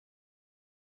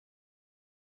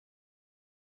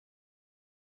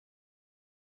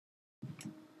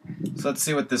So let's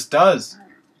see what this does.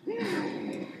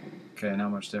 Okay,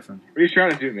 not much different. What are you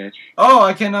trying to do, Mitch? Oh,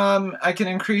 I can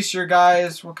increase your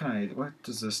guys. What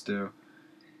does this do?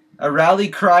 A rally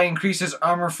cry increases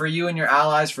armor for you and your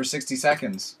allies for 60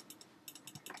 seconds.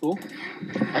 Cool.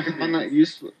 I can find that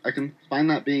useful. I can find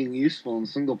that being useful in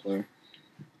single player.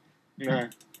 Yeah.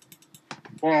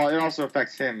 Well, it also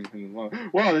affects him. Whoa,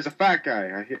 there's a fat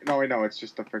guy. No, wait, no, it's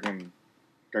just a freaking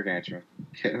gargantuan.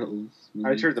 Carol's.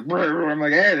 I heard the brrr, I'm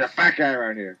like, hey, there's a fat guy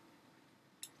around here.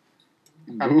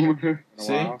 Boomer.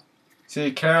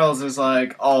 See, Carol's is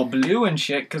like all blue and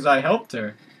shit because I helped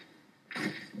her.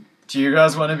 Do you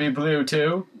guys want to be blue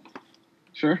too?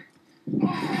 Sure.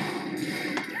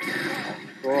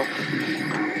 Cool.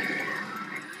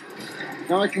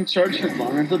 Now I can charge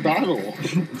headlong into battle.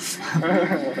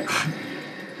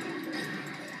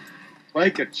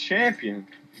 Like a champion.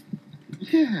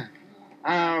 Yeah.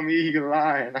 I'm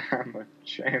Eli and I'm a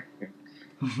champion.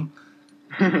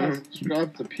 I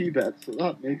subscribe to P-Bet, so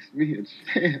that makes me a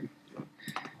fan.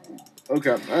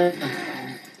 Okay.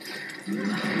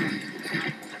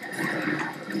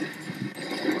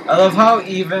 I love how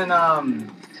even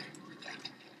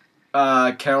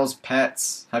Carol's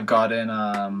pets have gotten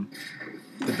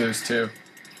the boost too.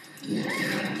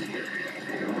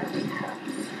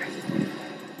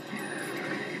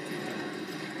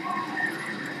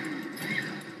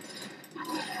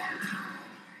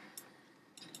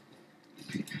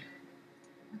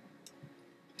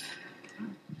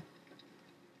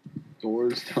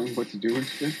 Doors telling what to do and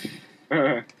shit.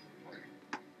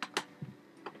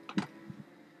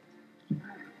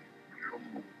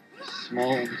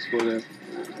 Small and split it.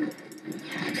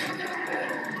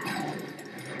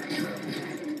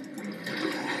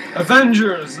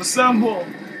 Avengers, assemble!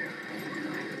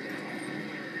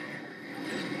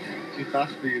 Too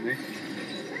fast for you, Nick.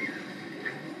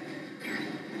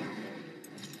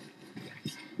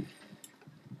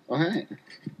 Oh, hey.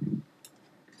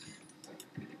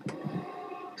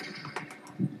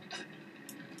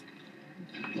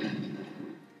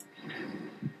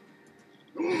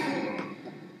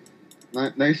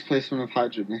 Nice placement of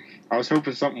Hydra, Nick. I was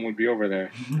hoping something would be over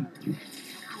there.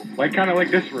 Like, kind of like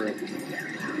this room.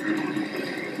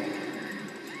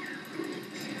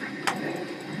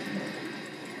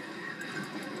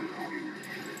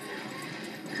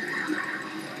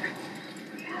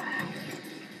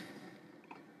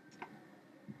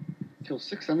 Kill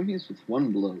 6 enemies with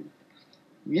 1 blow.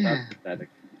 Yeah. That's pathetic.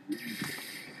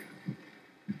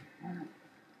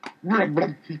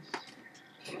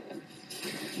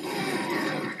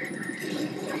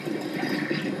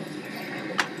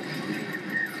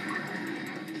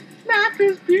 Life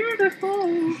is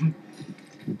beautiful.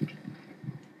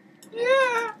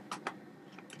 Yeah.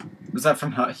 Was that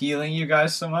from healing you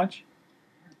guys so much?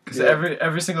 Because Yeah.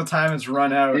 every single time it's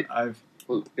run out,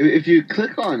 Well, if you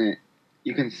click on it,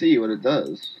 you can see what it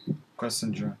does.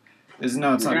 question draw. It's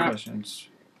not Yeah. questions.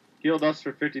 Healed us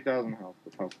for 50,000 health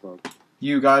with health club.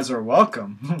 You guys are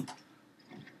welcome.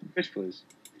 Fish, please.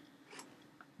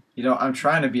 You know, I'm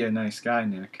trying to be a nice guy,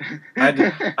 Nick. I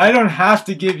don't have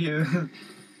to give you.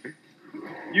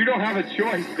 You don't have a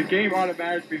choice. The game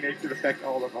automatically makes it affect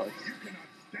all of us.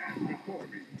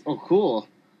 Oh, cool.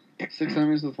 6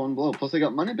 enemies with 1 blow. Plus I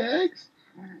got money bags.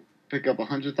 Pick up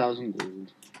 100,000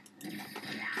 gold.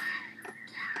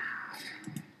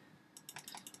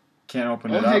 Can't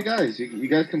open Oh, it hey up. guys, you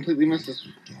guys completely missed this.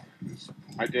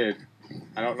 I did.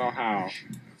 I don't know how,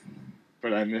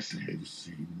 but I missed it. You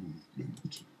see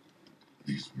movement.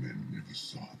 These men never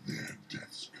saw their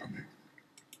deaths coming.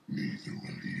 Neither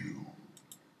will you.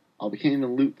 I'll be keen to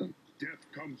loot them. Death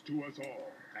comes to us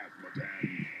all,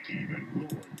 Asmodan, even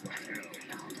lords of hell.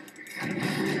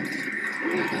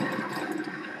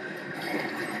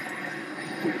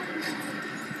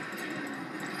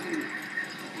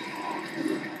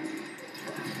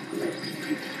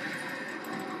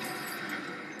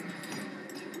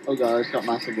 Oh god, I just got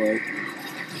massive leg.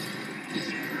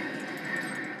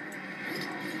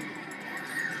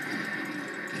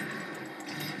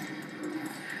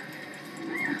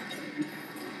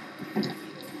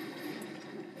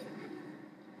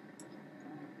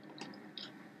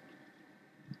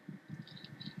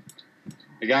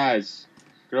 Hey guys,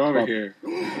 get over Oh. here.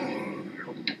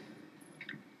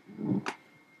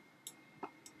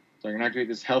 So I can activate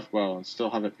this health well and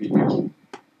still have it be useful.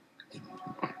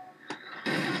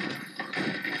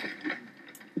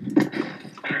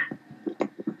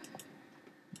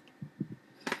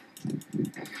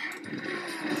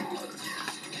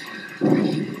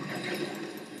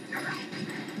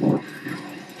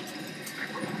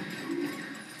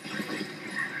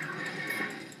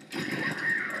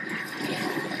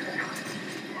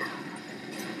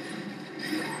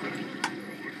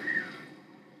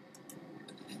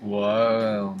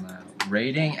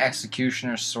 Reading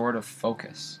Executioner's Sword of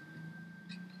Focus.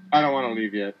 I don't want to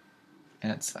leave yet. And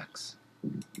it sucks.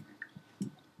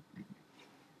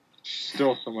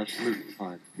 Still so much loot to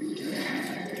find.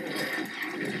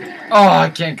 Oh, I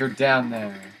can't go down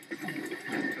there.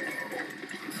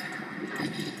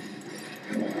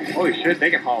 Holy shit,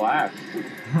 they can haul ass.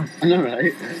 I know,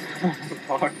 right?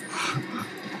 Fuck.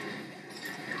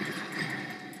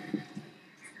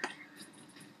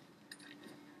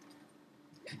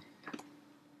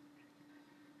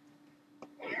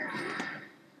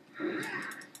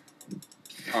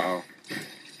 Uh-oh.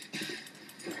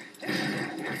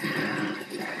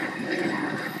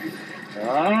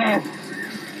 Oh!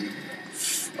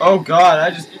 Oh god, I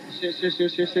just...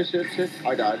 Shit.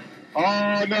 I died.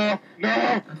 Oh, no!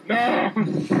 No! No!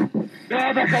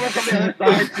 No, they're coming from the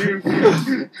other side,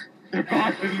 too! They're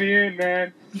boxing me in,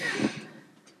 man.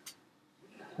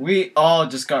 We all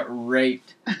just got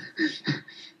raped.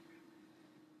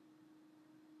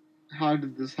 How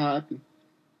did this happen?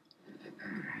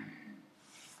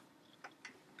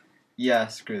 Yeah,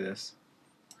 screw this.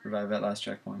 Revive that last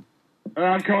checkpoint.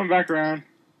 I'm coming back around.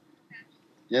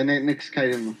 Yeah, Nick's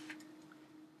kiting them.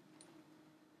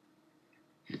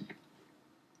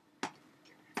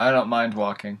 I don't mind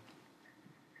walking.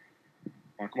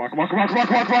 Come on.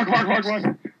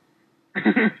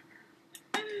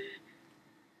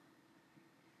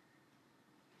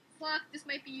 Fuck, this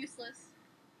might be useless.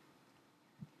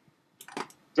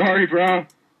 Sorry, bro.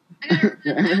 I gotta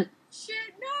run. Shit,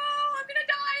 no! I'm gonna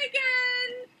die again!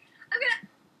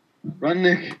 Run,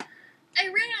 Nick. I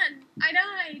ran! I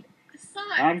died! This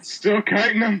sucks. I'm still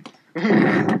kiting them.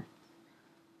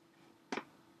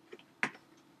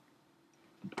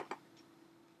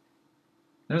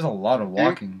 There's a lot of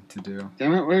walking to do.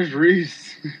 Damn it, where's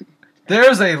Reese?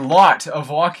 There's a lot of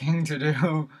walking to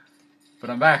do. But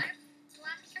I'm back. The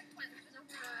last checkpoint was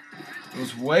over. It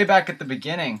was way back at the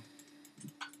beginning.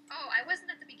 Oh, I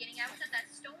wasn't at the beginning. I was at that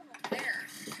stone over there.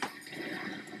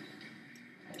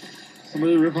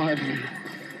 Somebody revive me.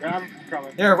 Yeah, I'm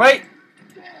coming. Here, wait!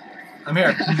 I'm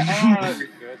here. Oh, that'd be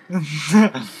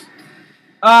good.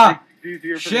 Ah! It's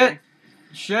easier for Shit! me.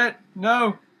 Shit!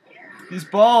 No! These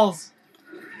balls!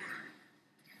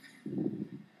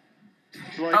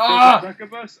 So, like, Ah! the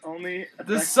succubus only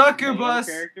The affects succubus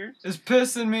male characters? is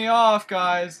pissing me off,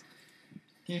 guys.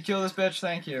 Can you kill this bitch?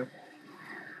 Thank you.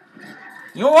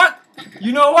 You know what?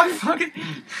 You know what? Fucking...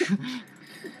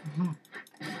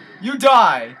 You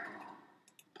die.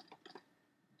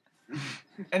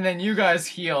 And then you guys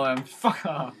heal him. Fuck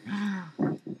off.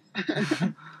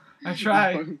 I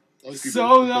tried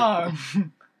so long.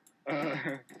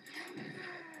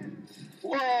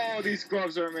 Whoa, these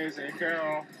gloves are amazing,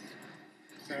 Carol.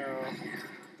 So,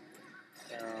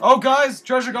 Oh, guys,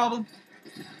 treasure goblin.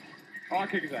 I'll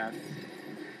kick his ass.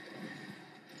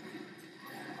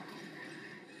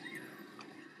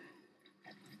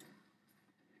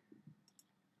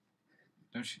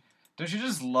 Don't you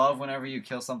just love whenever you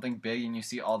kill something big and you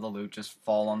see all the loot just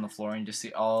fall on the floor and you just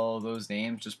see all those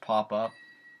names just pop up?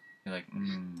 You're like,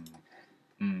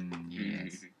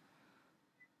 yes.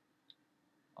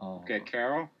 Oh. Okay,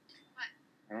 Carol.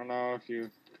 I don't know if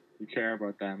you care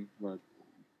about them, but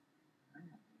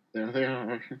There they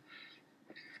are. I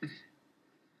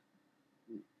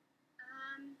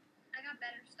got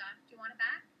better stuff. Do you want it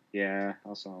back? yeah,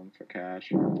 I'll sell them for cash.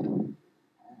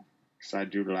 'Cause I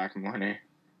do lack money.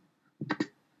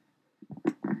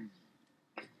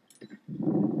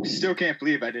 Still can't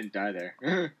believe I didn't die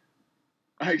there.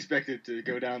 I expected to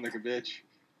go down like a bitch.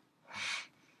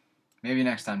 Maybe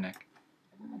next time, Nick.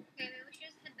 Okay, maybe we should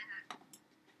just head back.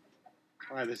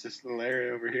 Why, there's this little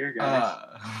area over here,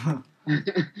 guys.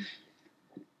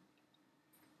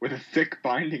 With a thick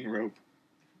binding rope.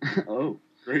 Oh.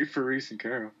 Great for Reese and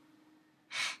Carol.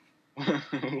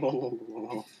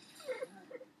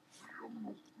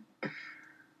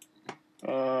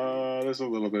 There's a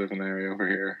little bit of an area over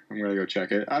here. I'm gonna go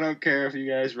check it. I don't care if you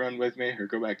guys run with me or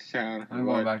go back to town. I'm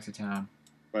going back to town.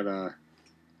 But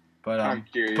I'm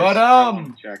curious. but, I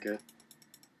wanna check it.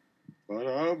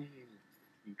 But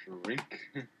drink.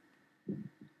 Where are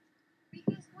you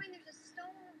guys going? There's a stone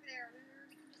over there. We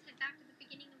can just head back to the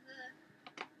beginning of the...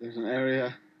 There's an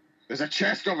area. There's a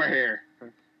chest over here.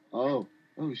 Oh.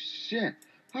 Oh, shit.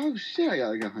 Oh, shit. I got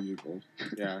like 100 gold.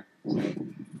 Yeah.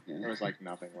 There was like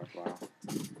nothing worthwhile.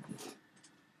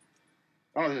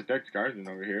 Oh, there's a Dex Guardian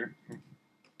over here.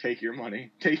 Take your money.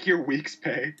 Take your week's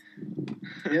pay.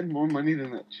 He had more money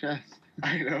than that chest.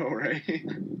 I know, right?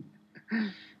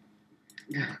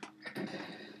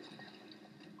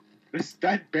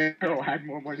 That barrel had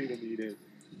more money than he did.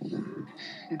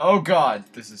 Oh god,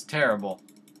 this is terrible.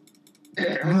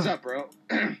 What's up, bro?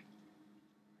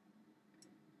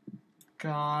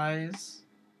 Guys.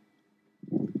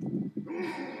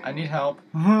 I need help.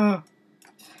 Alright,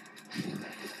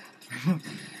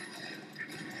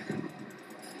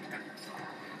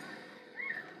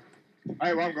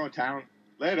 well, I'm going town.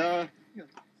 Later.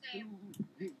 Same.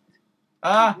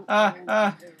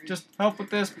 Just help with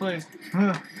this, please.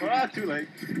 Too late.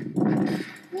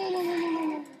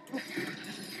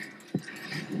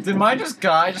 Did my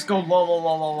guy just go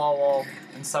lol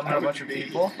and summon a bunch of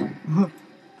people?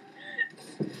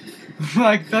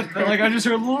 like that, like I just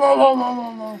heard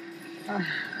lol.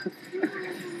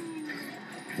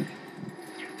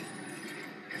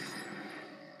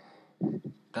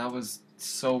 That was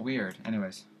so weird.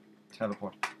 Anyways,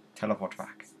 teleport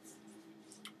back.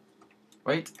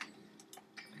 Wait.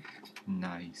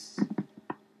 Nice.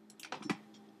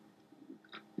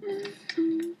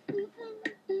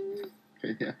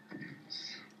 Yeah.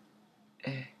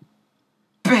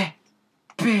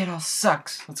 Battle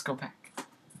sucks. Let's go back.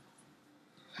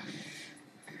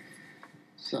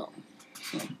 So.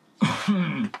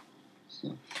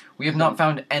 We have not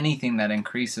found anything that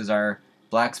increases our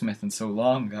blacksmith in so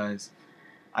long, guys.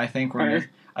 I think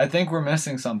we're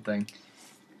missing something.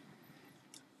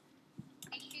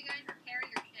 Make sure you guys repair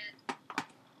your shit.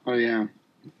 Oh yeah.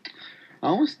 I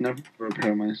almost never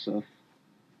repair my stuff.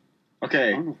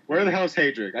 Okay, Oh. where the hell is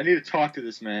Hadric? I need to talk to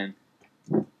this man.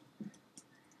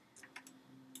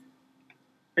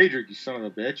 Hadric, you son of a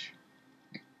bitch.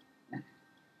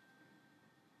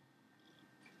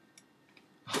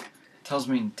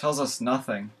 Tells us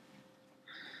nothing.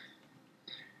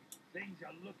 Things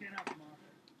are looking up,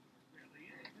 Martha. Barely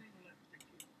anything left to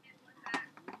kill. And what's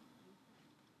that?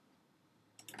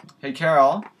 Hey,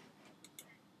 Carol.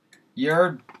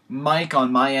 Your mic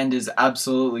on my end is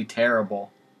absolutely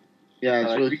terrible. Yeah,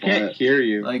 it's really we can't quiet. hear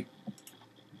you. Like,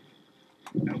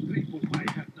 Our people may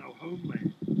have no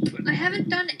homeland. But I haven't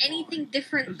done anything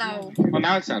different though. Well,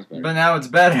 now it sounds better. but now it's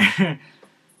better.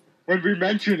 When we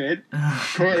mention it,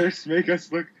 of course, make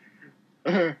us look.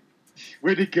 Way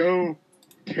to go,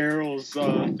 Carol's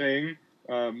thing.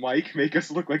 Mike, make us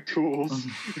look like tools.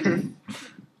 I'm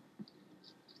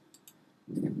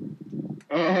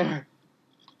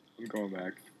going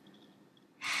back.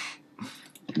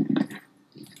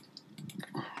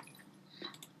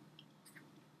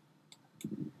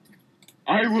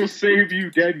 I will save you,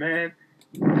 dead man.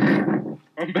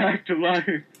 I'm back to life.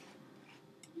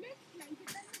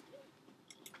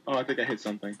 Oh, I think I hit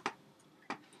something.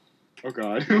 Oh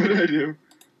god, what did I do?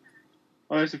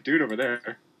 Oh, there's a dude over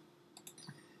there.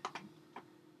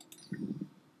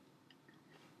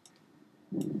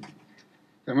 I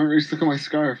remember you look at my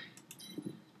scarf.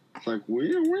 It's like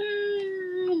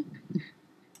wee.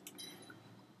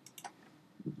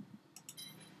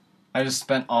 I just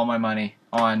spent all my money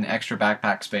on extra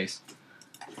backpack space.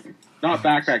 Not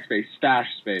backpack space, stash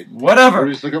space. Whatever.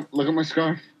 Just look at my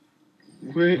scarf.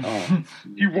 Wait. Oh.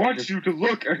 He wants you to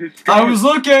look at his I scarf. was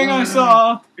looking. I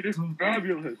saw. It is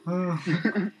fabulous.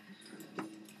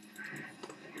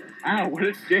 Ow, what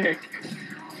a dick.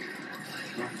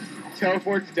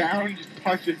 Teleports down, just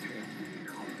punches him.